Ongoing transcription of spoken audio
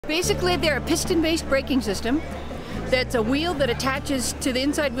Basically, they're a piston-based braking system. That's a wheel that attaches to the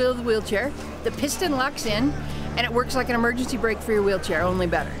inside wheel of the wheelchair. The piston locks in, and it works like an emergency brake for your wheelchair, only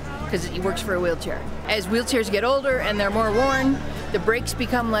better, because it works for a wheelchair. As wheelchairs get older and they're more worn, the brakes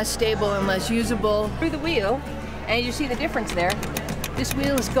become less stable and less usable. Through the wheel, and you see the difference there, this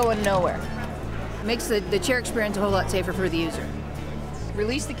wheel is going nowhere. It makes the chair experience a whole lot safer for the user.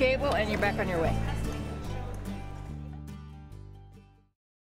 Release the cable and you're back on your way.